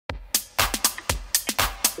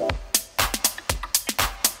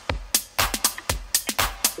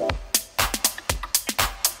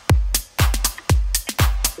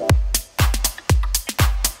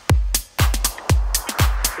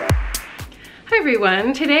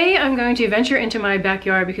everyone. Today I'm going to venture into my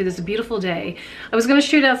backyard because it's a beautiful day. I was going to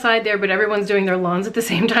shoot outside there, but everyone's doing their lawns at the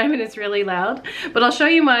same time and it's really loud. But I'll show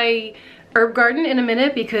you my herb garden in a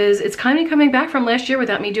minute because it's kind of coming back from last year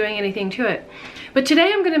without me doing anything to it. But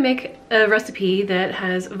today I'm going to make a recipe that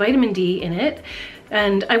has vitamin D in it.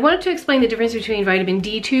 And I wanted to explain the difference between vitamin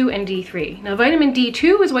D2 and D3. Now, vitamin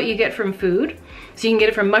D2 is what you get from food. So you can get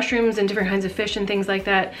it from mushrooms and different kinds of fish and things like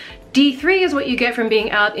that. D3 is what you get from being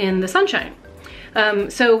out in the sunshine.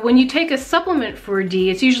 So when you take a supplement for D,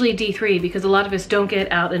 it's usually D3 because a lot of us don't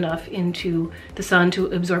get out enough into the sun to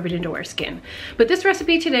absorb it into our skin. But this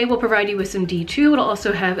recipe today will provide you with some D2. It'll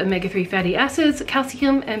also have omega-3 fatty acids,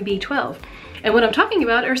 calcium, and B12. And what I'm talking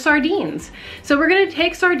about are sardines. So we're gonna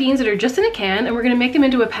take sardines that are just in a can and we're gonna make them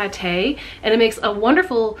into a pate, and it makes a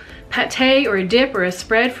wonderful pate or a dip or a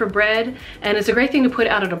spread for bread. And it's a great thing to put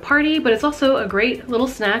out at a party, but it's also a great little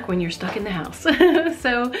snack when you're stuck in the house.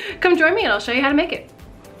 So come join me and I'll show you how to make it.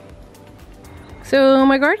 So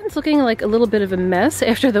my garden's looking like a little bit of a mess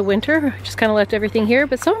after the winter. I just kind of left everything here,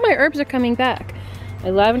 but some of my herbs are coming back.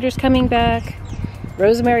 My lavender's coming back.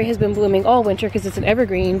 Rosemary has been blooming all winter because it's an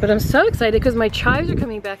evergreen, but I'm so excited because my chives are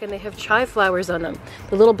coming back and they have chive flowers on them.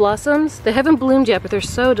 The little blossoms, they haven't bloomed yet, but they're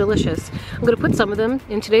so delicious. I'm gonna put some of them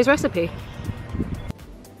in today's recipe.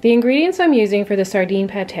 The ingredients I'm using for the sardine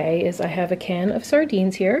pate is I have a can of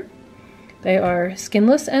sardines here. They are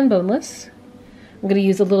skinless and boneless. I'm gonna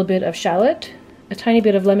use a little bit of shallot, a tiny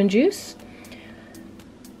bit of lemon juice,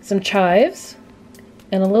 some chives,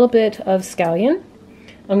 and a little bit of scallion.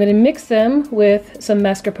 I'm going to mix them with some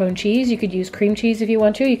mascarpone cheese. You could use cream cheese if you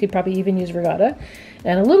want to. You could probably even use ricotta.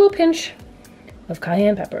 And a little pinch of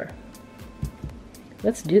cayenne pepper.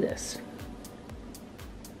 Let's do this.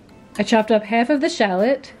 I chopped up half of the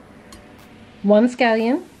shallot, 1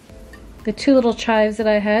 scallion, the 2 little chives that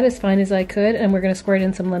I had as fine as I could, and we're going to squirt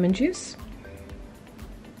in some lemon juice.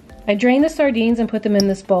 I drained the sardines and put them in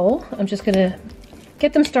this bowl. I'm just going to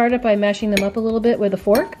get them started by mashing them up a little bit with a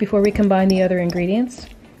fork before we combine the other ingredients.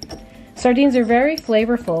 Sardines are very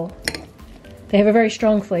flavorful. They have a very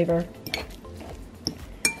strong flavor.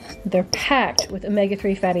 They're packed with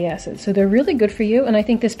omega-3 fatty acids, so they're really good for you, and I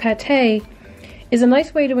think this pate is a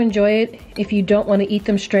nice way to enjoy it if you don't want to eat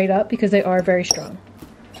them straight up because they are very strong.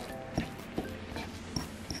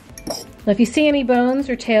 Now if you see any bones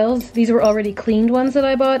or tails, these were already cleaned ones that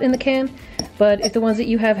I bought in the can, but if the ones that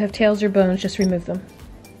you have tails or bones, just remove them.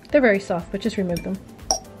 They're very soft, but just remove them.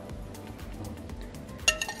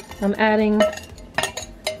 I'm adding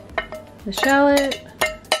the shallot,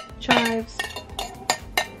 chives,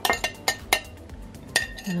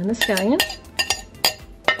 and the scallion.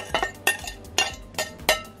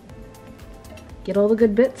 Get all the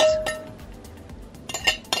good bits.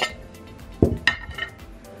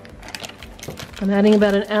 I'm adding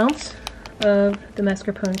about 1 ounce of the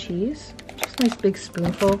mascarpone cheese, just a nice big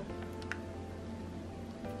spoonful.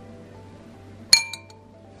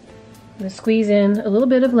 I'm going to squeeze in a little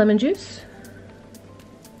bit of lemon juice.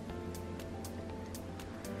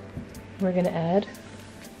 We're going to add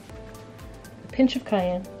a pinch of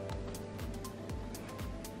cayenne.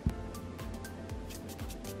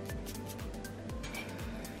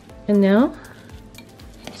 And now,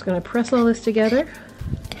 I'm just going to press all this together.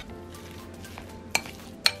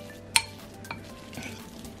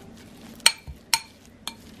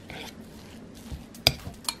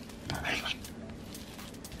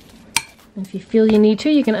 If you feel you need to,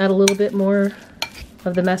 you can add a little bit more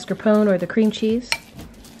of the mascarpone or the cream cheese.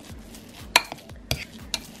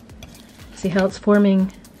 See how it's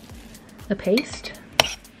forming a paste?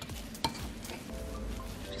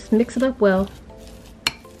 Just mix it up well.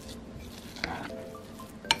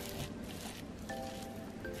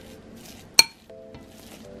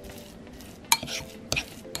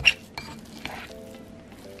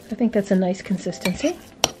 I think that's a nice consistency.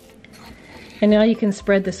 And now you can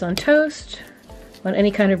spread this on toast, on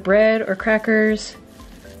any kind of bread or crackers.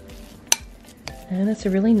 And it's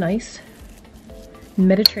a really nice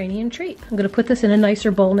Mediterranean treat. I'm going to put this in a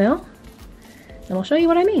nicer bowl now, and I'll show you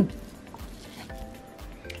what I mean.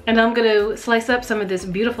 And I'm going to slice up some of this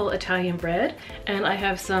beautiful Italian bread, and I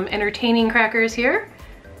have some entertaining crackers here.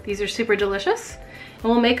 These are super delicious. And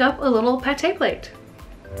we'll make up a little pate plate.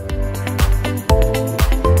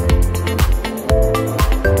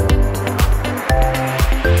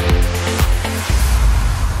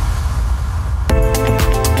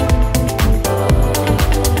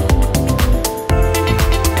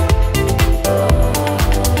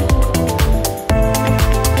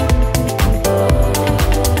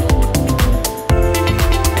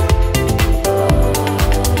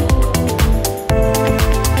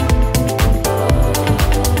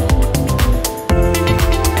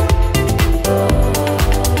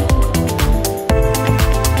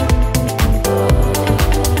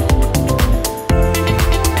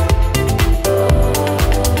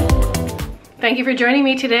 you for joining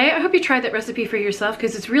me today. I hope you tried that recipe for yourself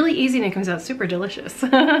because it's really easy and it comes out super delicious.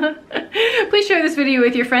 Please share this video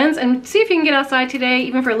with your friends and see if you can get outside today,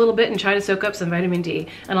 even for a little bit, and try to soak up some vitamin D.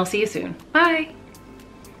 And I'll see you soon. Bye.